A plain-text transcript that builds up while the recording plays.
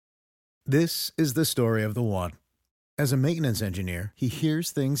This is the story of the one. As a maintenance engineer, he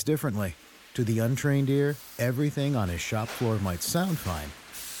hears things differently. To the untrained ear, everything on his shop floor might sound fine,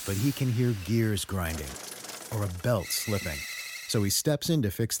 but he can hear gears grinding or a belt slipping. So he steps in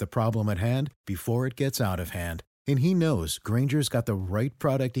to fix the problem at hand before it gets out of hand. And he knows Grainger's got the right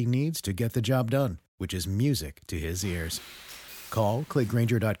product he needs to get the job done, which is music to his ears. Call, click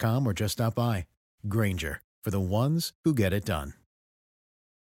Grainger.com, or just stop by. Grainger, for the ones who get it done.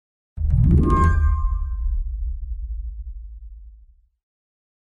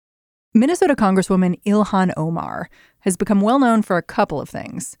 Minnesota Congresswoman Ilhan Omar has become well known for a couple of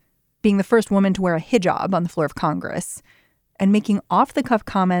things: being the first woman to wear a hijab on the floor of Congress and making off-the-cuff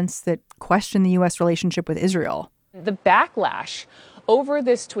comments that question the U.S. relationship with Israel. The backlash over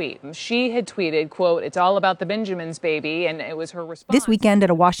this tweet. She had tweeted, quote, "It's all about the Benjamins, baby," and it was her response. This weekend at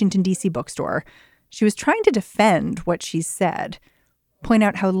a Washington, D.C. bookstore, she was trying to defend what she said, point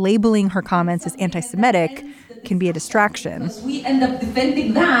out how labeling her comments as anti-Semitic can be a distraction. We end up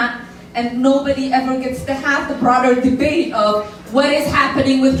defending that, and nobody ever gets to have the broader debate of what is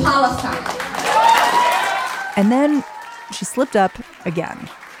happening with Palestine. And then she slipped up again.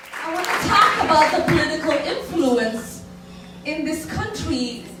 I want to talk about the political influence in this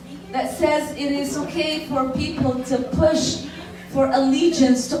country that says it is okay for people to push for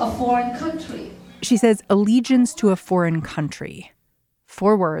allegiance to a foreign country. She says allegiance to a foreign country.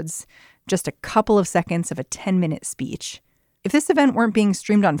 4 words, just a couple of seconds of a 10-minute speech. If this event weren't being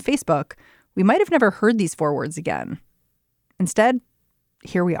streamed on Facebook, we might have never heard these 4 words again. Instead,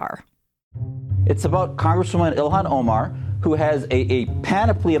 here we are. It's about Congresswoman Ilhan Omar, who has a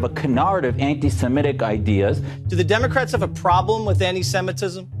panoply of a canard of anti-Semitic ideas. Do the Democrats have a problem with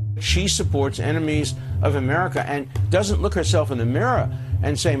anti-Semitism? She supports enemies of America and doesn't look herself in the mirror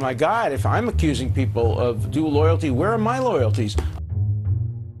and say, my God, if I'm accusing people of dual loyalty, where are my loyalties?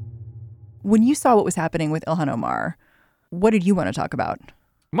 When you saw what was happening with Ilhan Omar, what did you want to talk about?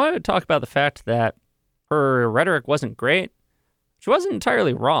 I wanted to talk about the fact that her rhetoric wasn't great. She wasn't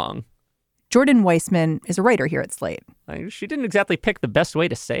entirely wrong. Jordan Weissman is a writer here at Slate. She didn't exactly pick the best way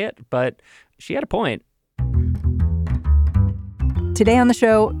to say it, but she had a point. Today on the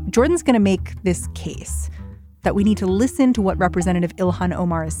show, Jordan's going to make this case that we need to listen to what Representative Ilhan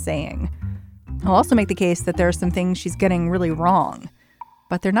Omar is saying. He'll also make the case that there are some things she's getting really wrong,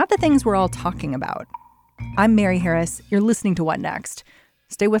 but they're not the things we're all talking about. I'm Mary Harris. You're listening to What Next?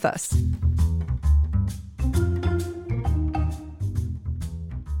 Stay with us.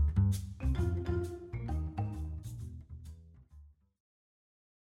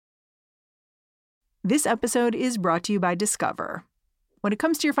 This episode is brought to you by Discover. When it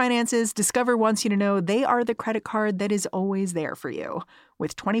comes to your finances, Discover wants you to know they are the credit card that is always there for you.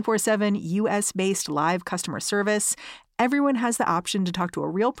 With 24/7 U.S.-based live customer service, everyone has the option to talk to a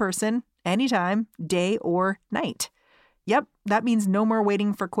real person anytime, day or night. Yep, that means no more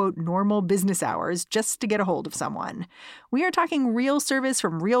waiting for, quote, normal business hours just to get a hold of someone. We are talking real service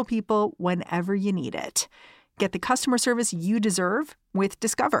from real people whenever you need it. Get the customer service you deserve with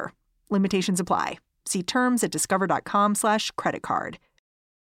Discover. Limitations apply. See terms at discover.com/creditcard.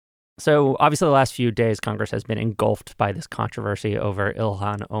 So obviously the last few days, Congress has been engulfed by this controversy over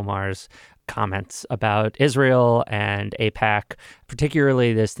Ilhan Omar's comments about Israel and AIPAC,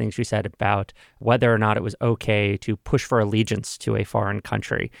 particularly this thing she said about whether or not it was okay to push for allegiance to a foreign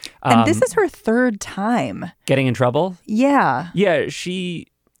country. And this is her 3rd time. Getting in trouble? Yeah. Yeah,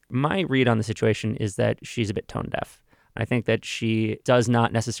 my read on the situation is that she's a bit tone deaf. I think that she does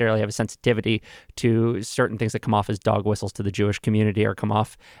not necessarily have a sensitivity to certain things that come off as dog whistles to the Jewish community or come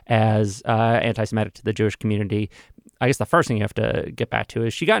off as anti-Semitic to the Jewish community. I guess the first thing you have to get back to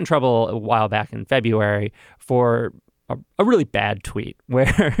is she got in trouble a while back in February for a really bad tweet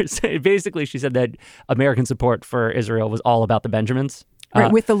where basically she said that American support for Israel was all about the Benjamins. Right,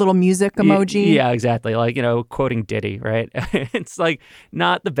 with the little music emoji. Yeah, exactly. Like, quoting Diddy, right? It's like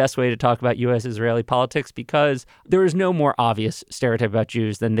not the best way to talk about U.S.-Israeli politics because there is no more obvious stereotype about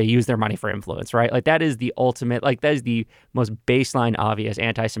Jews than they use their money for influence, right? Like that is the ultimate, like that is the most baseline obvious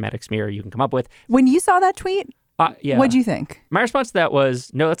anti-Semitic smear you can come up with. When you saw that tweet, yeah. What'd you think? My response to that was,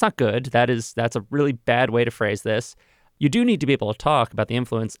 no, that's not good. That's a really bad way to phrase this. You do need to be able to talk about the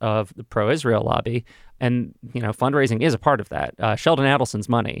influence of the pro-Israel lobby. And, fundraising is a part of that. Sheldon Adelson's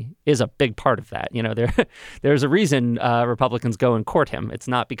money is a big part of that. There's a reason Republicans go and court him. It's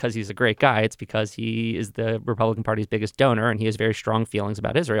not because he's a great guy. It's because he is the Republican Party's biggest donor, and he has very strong feelings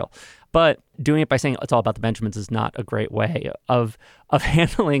about Israel. But doing it by saying it's all about the Benjamins is not a great way of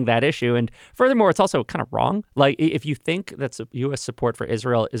handling that issue. And furthermore, it's also kind of wrong. Like, if you think that U.S. support for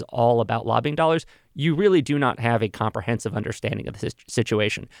Israel is all about lobbying dollars, you really do not have a comprehensive understanding of the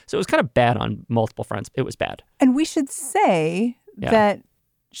situation. So it was kind of bad on multiple fronts. It was bad. And we should say that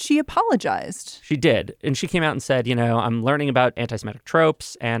she apologized. She did. And she came out and said, I'm learning about anti-Semitic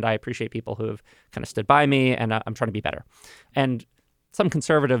tropes, and I appreciate people who have kind of stood by me, and I'm trying to be better. And some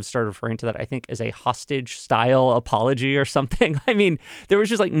conservatives started referring to that, I think, as a hostage-style apology or something. I mean, there was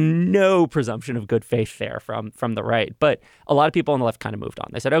just like no presumption of good faith there from the right. But a lot of people on the left kind of moved on.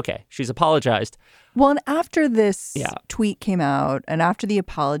 They said, okay, she's apologized. Well, and after this tweet came out and after the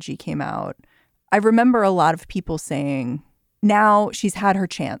apology came out, I remember a lot of people saying, now she's had her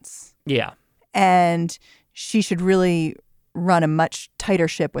chance. Yeah. And she should really run a much tighter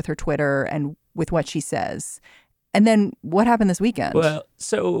ship with her Twitter and with what she says. And then what happened this weekend? Well,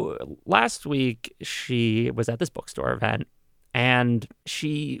 so last week she was at this bookstore event, and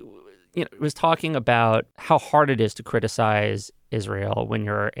she was talking about how hard it is to criticize Israel when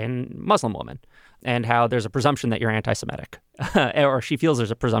you're a Muslim woman, and how there's a presumption that you're anti-Semitic, or she feels there's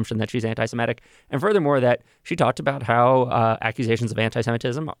a presumption that she's anti-Semitic. And furthermore, that she talked about how accusations of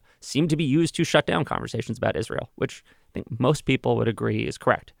anti-Semitism seem to be used to shut down conversations about Israel, which I think most people would agree is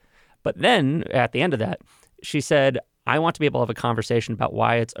correct. But then at the end of that, she said, I want to be able to have a conversation about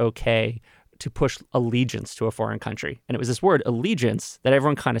why it's okay to push allegiance to a foreign country. And it was this word allegiance that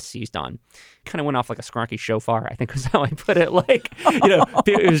everyone kind of seized on. Kind of went off like a scrunky shofar, I think was how I put it. Like,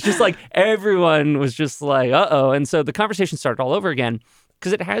 it was just like everyone was just like, uh-oh. And so the conversation started all over again,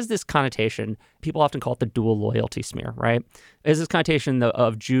 because it has this connotation. People often call it the dual loyalty smear, right? There's this connotation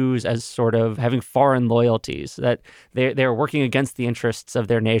of Jews as sort of having foreign loyalties, that they're working against the interests of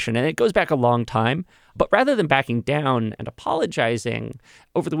their nation. And it goes back a long time. But rather than backing down and apologizing,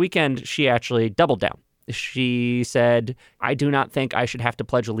 over the weekend, she actually doubled down. She said, I do not think I should have to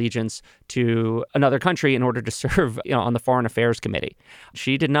pledge allegiance to another country in order to serve on the Foreign Affairs Committee.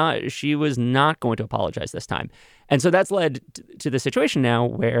 She was not going to apologize this time. And so that's led to the situation now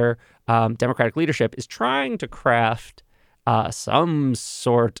where Democratic leadership is trying to craft some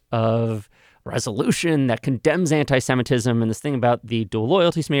sort of resolution that condemns anti-Semitism and this thing about the dual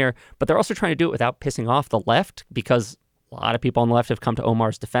loyalty smear, but they're also trying to do it without pissing off the left, because a lot of people on the left have come to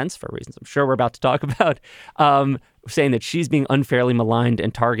Omar's defense for reasons I'm sure we're about to talk about, saying that she's being unfairly maligned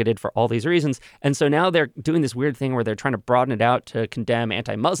and targeted for all these reasons. And so now they're doing this weird thing where they're trying to broaden it out to condemn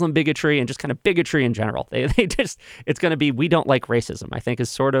anti-Muslim bigotry and just kind of bigotry in general. It's going to be, we don't like racism, I think,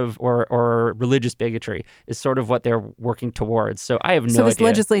 is sort of, or religious bigotry is sort of what they're working towards. So I have no idea. So this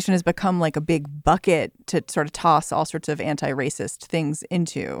legislation has become like a big bucket to sort of toss all sorts of anti-racist things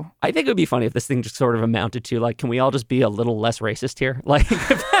into. I think it would be funny if this thing just sort of amounted to like, can we all just be a little less racist here? Like,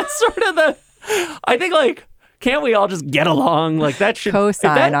 if that's sort of I think like, can't we all just get along? Like, that should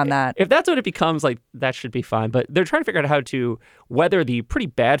co-sign on that. If that's what it becomes, like, that should be fine. But they're trying to figure out how to weather the pretty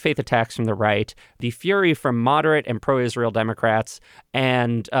bad faith attacks from the right, the fury from moderate and pro-Israel Democrats,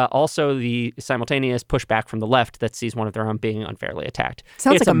 and also the simultaneous pushback from the left that sees one of their own being unfairly attacked.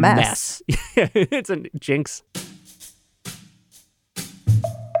 Sounds like a mess. It's a jinx.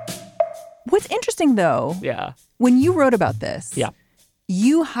 What's interesting, though, when you wrote about this,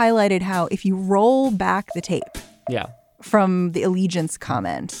 you highlighted how if you roll back the tape from the allegiance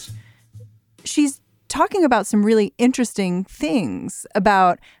comment, she's talking about some really interesting things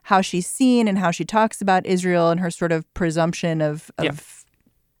about how she's seen and how she talks about Israel and her sort of presumption of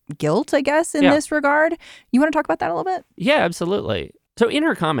guilt, I guess, in this regard. You want to talk about that a little bit? Yeah, absolutely. So in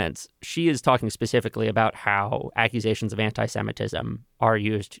her comments, she is talking specifically about how accusations of anti-Semitism are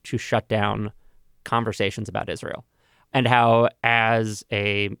used to shut down conversations about Israel. And how, as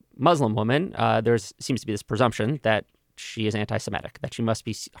a Muslim woman, there seems to be this presumption that she is anti-Semitic, that she must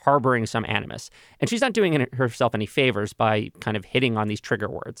be harboring some animus. And she's not doing herself any favors by kind of hitting on these trigger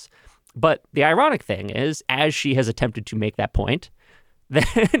words. But the ironic thing is, as she has attempted to make that point, then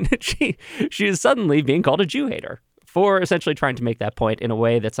she is suddenly being called a Jew hater for essentially trying to make that point in a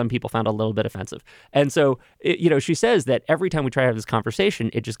way that some people found a little bit offensive. And so, she says that every time we try to have this conversation,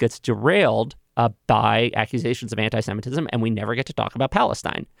 it just gets derailed by accusations of anti-Semitism, and we never get to talk about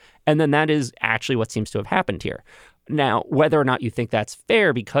Palestine. And then that is actually what seems to have happened here. Now, whether or not you think that's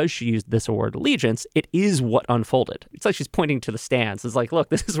fair because she used this word allegiance, it is what unfolded. It's like she's pointing to the stands. It's like, look,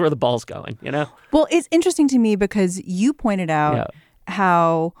 this is where the ball's going, Well, it's interesting to me because you pointed out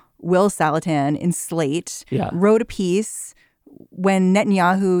how Will Salatin in Slate, Yeah. wrote a piece when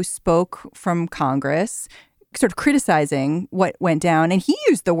Netanyahu spoke from Congress, sort of criticizing what went down. And he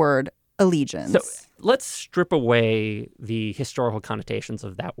used the word allegiance. So let's strip away the historical connotations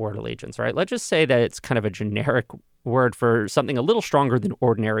of that word allegiance, right? Let's just say that it's kind of a generic word for something a little stronger than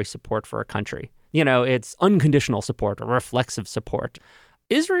ordinary support for a country. You know, it's unconditional support or reflexive support.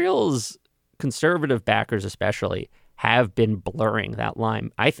 Israel's conservative backers especially have been blurring that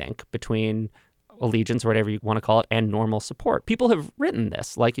line, I think, between allegiance or whatever you want to call it and normal support. People have written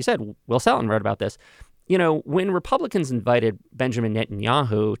this. Like you said, Will Salatin wrote about this. You know, when Republicans invited Benjamin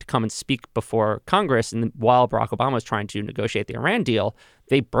Netanyahu to come and speak before Congress, and while Barack Obama was trying to negotiate the Iran deal,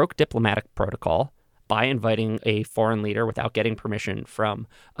 they broke diplomatic protocol by inviting a foreign leader without getting permission from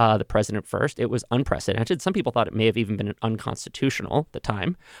the president first. It was unprecedented. Some people thought it may have even been unconstitutional at the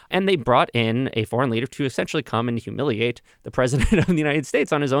time. And they brought in a foreign leader to essentially come and humiliate the president of the United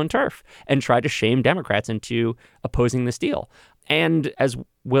States on his own turf and try to shame Democrats into opposing this deal. And as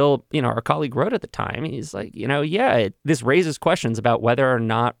Will, our colleague wrote at the time, he's like, this raises questions about whether or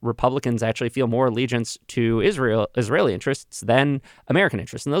not Republicans actually feel more allegiance to Israeli interests than American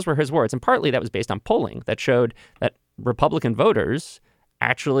interests. And those were his words. And partly that was based on polling that showed that Republican voters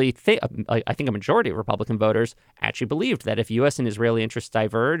actually, I think a majority of Republican voters actually believed that if U.S. and Israeli interests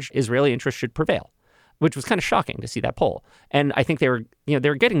diverged, Israeli interests should prevail, which was kind of shocking to see that poll. And I think they were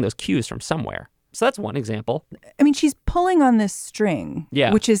getting those cues from somewhere. So that's one example. I mean, she's pulling on this string,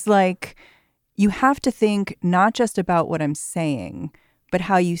 which is like, you have to think not just about what I'm saying, but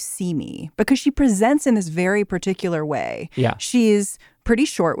how you see me, because she presents in this very particular way. Yeah. She's pretty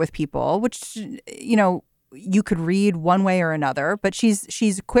short with people, which, you could read one way or another, but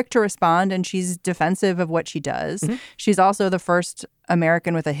she's quick to respond and she's defensive of what she does. Mm-hmm. She's also the first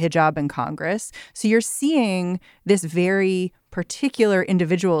American with a hijab in Congress. So you're seeing this very particular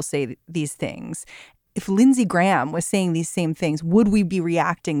individual say these things. If Lindsey Graham was saying these same things, would we be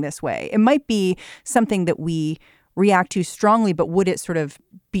reacting this way? It might be something that we react to strongly, but would it sort of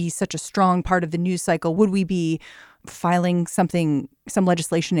be such a strong part of the news cycle? Would we be filing some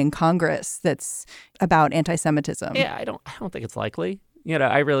legislation in Congress that's about anti-Semitism? Yeah, I don't think it's likely.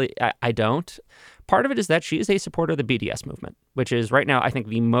 I don't. Part of it is that she is a supporter of the BDS movement, which is right now, I think,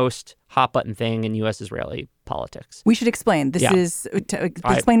 the most hot button thing in U.S. Israeli politics. We should explain.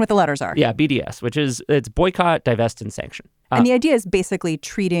 Explain what the letters are. Yeah, BDS, it's boycott, divest, and sanction. And the idea is basically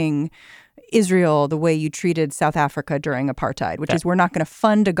treating Israel the way you treated South Africa during apartheid, which is we're not going to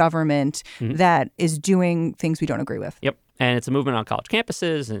fund a government that is doing things we don't agree with. Yep. And it's a movement on college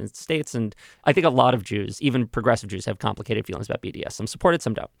campuses and states. And I think a lot of Jews, even progressive Jews, have complicated feelings about BDS. Some support it,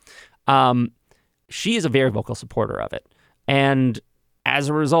 some don't. She is a very vocal supporter of it. And as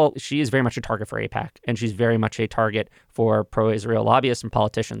a result, she is very much a target for AIPAC. And she's very much a target for pro-Israel lobbyists and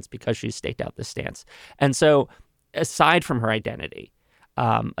politicians because she's staked out this stance. And so aside from her identity,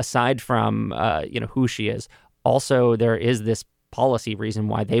 aside from who she is, also there is this policy reason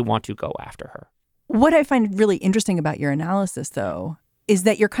why they want to go after her. What I find really interesting about your analysis, though, is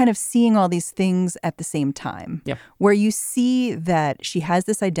that you're kind of seeing all these things at the same time, where you see that she has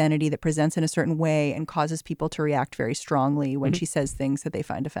this identity that presents in a certain way and causes people to react very strongly when she says things that they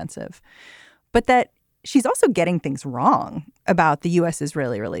find offensive, but that she's also getting things wrong about the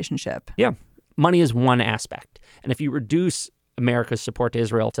U.S.-Israeli relationship. Yeah. Money is one aspect. And if you reduce America's support to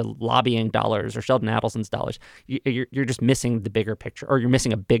Israel to lobbying dollars or Sheldon Adelson's dollars, you're just missing the bigger picture, or you're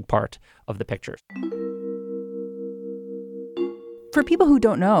missing a big part of the picture. For people who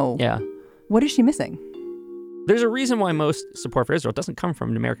don't know, what is she missing? There's a reason why most support for Israel doesn't come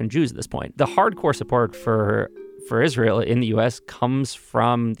from American Jews at this point. The hardcore support for Israel in the U.S. comes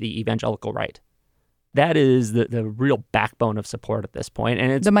from the evangelical right. That is the real backbone of support at this point.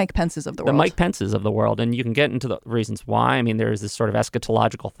 And it's the Mike Pences of the world. The Mike Pences of the world. And you can get into the reasons why. I mean, there's this sort of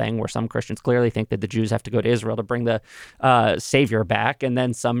eschatological thing where some Christians clearly think that the Jews have to go to Israel to bring the Savior back. And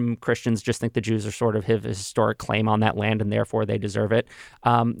then some Christians just think the Jews are sort of have a historic claim on that land and therefore they deserve it.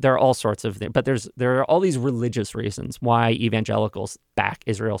 There are all sorts of things. But there are all these religious reasons why evangelicals back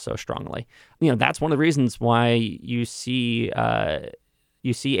Israel so strongly. That's one of the reasons why you see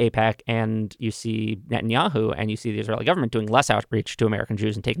AIPAC and you see Netanyahu and you see the Israeli government doing less outreach to American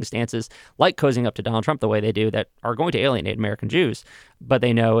Jews and taking stances like cozying up to Donald Trump the way they do that are going to alienate American Jews. But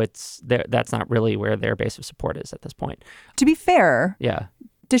they know that's not really where their base of support is at this point. To be fair, yeah,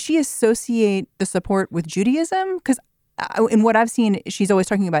 does she associate the support with Judaism? Because in what I've seen, she's always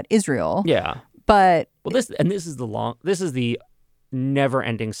talking about Israel. Yeah. But this is the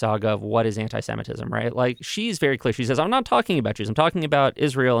never-ending saga of what is anti-Semitism, right? Like, she's very clear. She says, I'm not talking about Jews. I'm talking about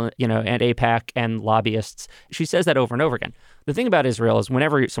Israel, and AIPAC and lobbyists. She says that over and over again. The thing about Israel is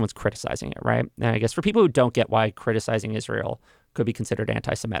whenever someone's criticizing it, right? And I guess for people who don't get why criticizing Israel could be considered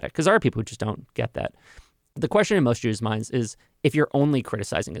anti-Semitic, because there are people who just don't get that. The question in most Jews' minds is, if you're only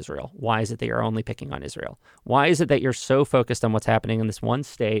criticizing Israel, why is it that you're only picking on Israel? Why is it that you're so focused on what's happening in this one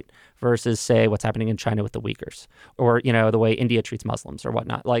state versus, say, what's happening in China with the Uyghurs, or, the way India treats Muslims or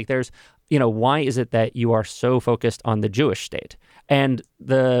whatnot? Like, there's, why is it that you are so focused on the Jewish state? And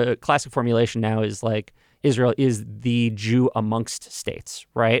the classic formulation now is like, Israel is the Jew amongst states,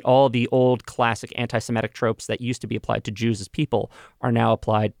 right? All the old classic anti-Semitic tropes that used to be applied to Jews as people are now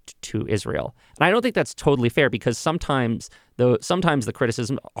applied to Israel. And I don't think that's totally fair, because sometimes the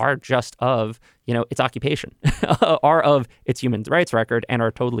criticisms are just of, its occupation, are of its human rights record, and are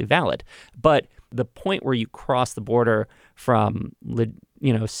totally valid. But the point where you cross the border from,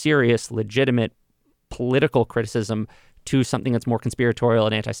 serious, legitimate political criticism to something that's more conspiratorial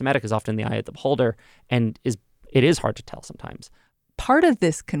and anti-Semitic is often the eye of the beholder, and it is hard to tell sometimes. Part of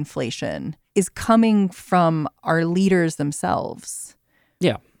this conflation is coming from our leaders themselves.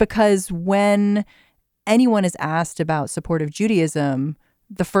 Yeah. Because when anyone is asked about support of Judaism,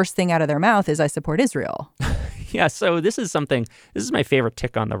 the first thing out of their mouth is, I support Israel. Yeah, so this is my favorite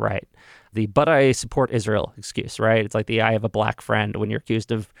tick on the right. The "but I support Israel" excuse, right? It's like the "I have a black friend" when you're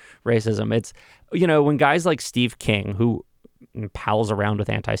accused of racism. It's, when guys like Steve King, who pals around with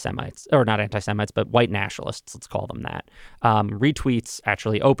anti-Semites, or not anti-Semites, but white nationalists, let's call them that, retweets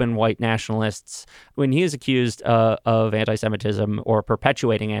actually open white nationalists. When he is accused of anti-Semitism or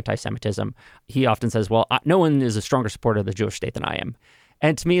perpetuating anti-Semitism, he often says, well, no one is a stronger supporter of the Jewish state than I am.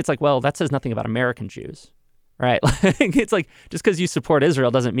 And to me, it's like, well, that says nothing about American Jews. Right. It's like, just because you support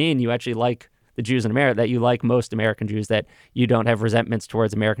Israel doesn't mean you actually like the Jews in America, that you like most American Jews, that you don't have resentments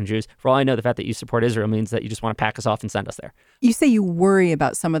towards American Jews. For all I know, the fact that you support Israel means that you just want to pack us off and send us there. You say you worry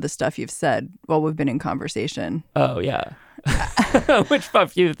about some of the stuff you've said while we've been in conversation. Oh, yeah. Which a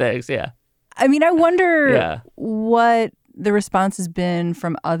few things. Yeah. I mean, I wonder what the response has been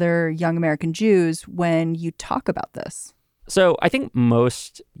from other young American Jews when you talk about this. So I think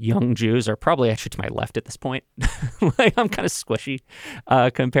most young Jews are probably actually to my left at this point. Like, I'm kind of squishy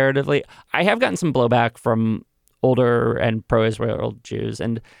comparatively. I have gotten some blowback from older and pro-Israel Jews,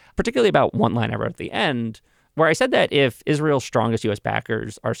 and particularly about one line I wrote at the end, where I said that if Israel's strongest U.S.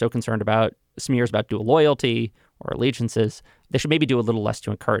 backers are so concerned about smears about dual loyalty or allegiances, they should maybe do a little less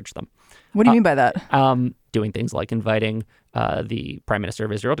to encourage them. What do you mean by that? Doing things like inviting the Prime Minister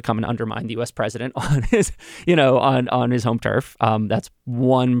of Israel to come and undermine the U.S. president on his, on his home turf. That's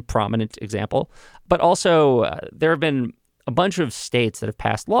one prominent example. But also, there have been a bunch of states that have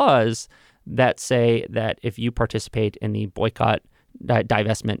passed laws that say that if you participate in the boycott,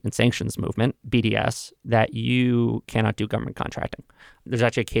 divestment and sanctions movement, BDS, that you cannot do government contracting. There's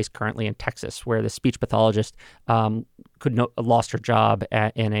actually a case currently in Texas where the speech pathologist lost her job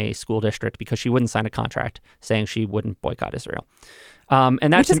in a school district because she wouldn't sign a contract saying she wouldn't boycott Israel.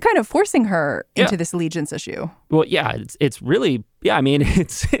 And that's which is kind of forcing her into this allegiance issue. Well, yeah, it's really, I mean,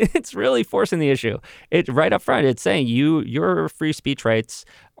 it's really forcing the issue. It right up front, it's saying your free speech rights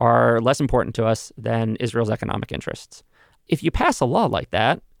are less important to us than Israel's economic interests. If you pass a law like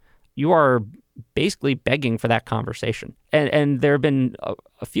that, you are basically begging for that conversation. And there have been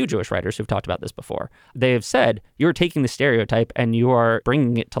a few Jewish writers who've talked about this before. They have said, you're taking the stereotype and you are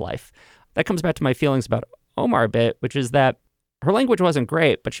bringing it to life. That comes back to my feelings about Omar a bit, which is that her language wasn't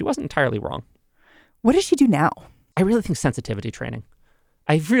great, but she wasn't entirely wrong. What does she do now? I really think sensitivity training.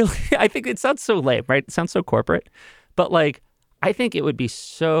 I think it sounds so lame, right? It sounds so corporate. But I think it would be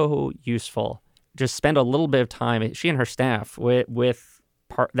so useful. Just spend a little bit of time, she and her staff, with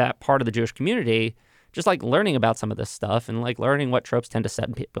that part of the Jewish community, just learning about some of this stuff and learning what tropes tend to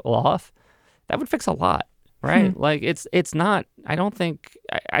set people off. That would fix a lot, right? It's not, I think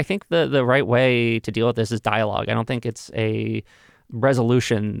the right way to deal with this is dialogue. I don't think it's a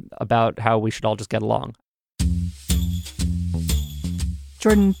resolution about how we should all just get along.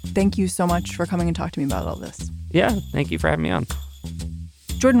 Jordan, thank you so much for coming and talking to me about all this. Yeah, thank you for having me on.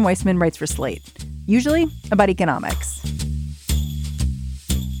 Jordan Weissman writes for Slate, usually about economics.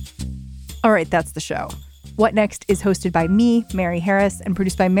 All right, that's the show. What Next is hosted by me, Mary Harris, and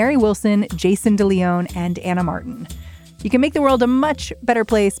produced by Mary Wilson, Jason DeLeon, and Anna Martin. You can make the world a much better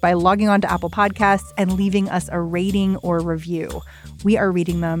place by logging on to Apple Podcasts and leaving us a rating or review. We are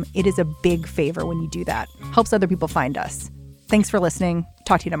reading them. It is a big favor when you do that. Helps other people find us. Thanks for listening.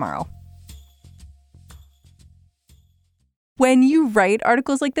 Talk to you tomorrow. When you write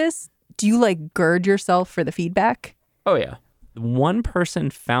articles like this, do you gird yourself for the feedback? Oh, yeah. one person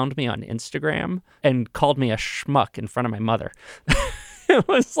found me on Instagram and called me a schmuck in front of my mother. It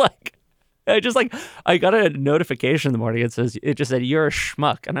was like, I got a notification in the morning. It just said, "You're a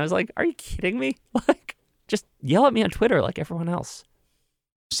schmuck." And I was like, are you kidding me? Like, just yell at me on Twitter like everyone else.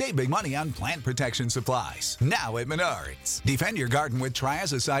 Save big money on plant protection supplies, now at Menards. Defend your garden with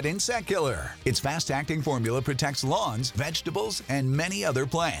Triazicide Insect Killer. Its fast-acting formula protects lawns, vegetables, and many other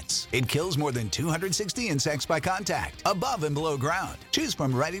plants. It kills more than 260 insects by contact, above and below ground. Choose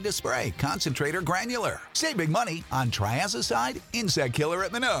from ready to spray, concentrate, or granular. Save big money on Triazicide Insect Killer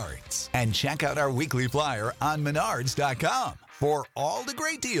at Menards. And check out our weekly flyer on Menards.com for all the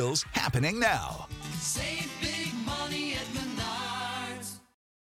great deals happening now. Save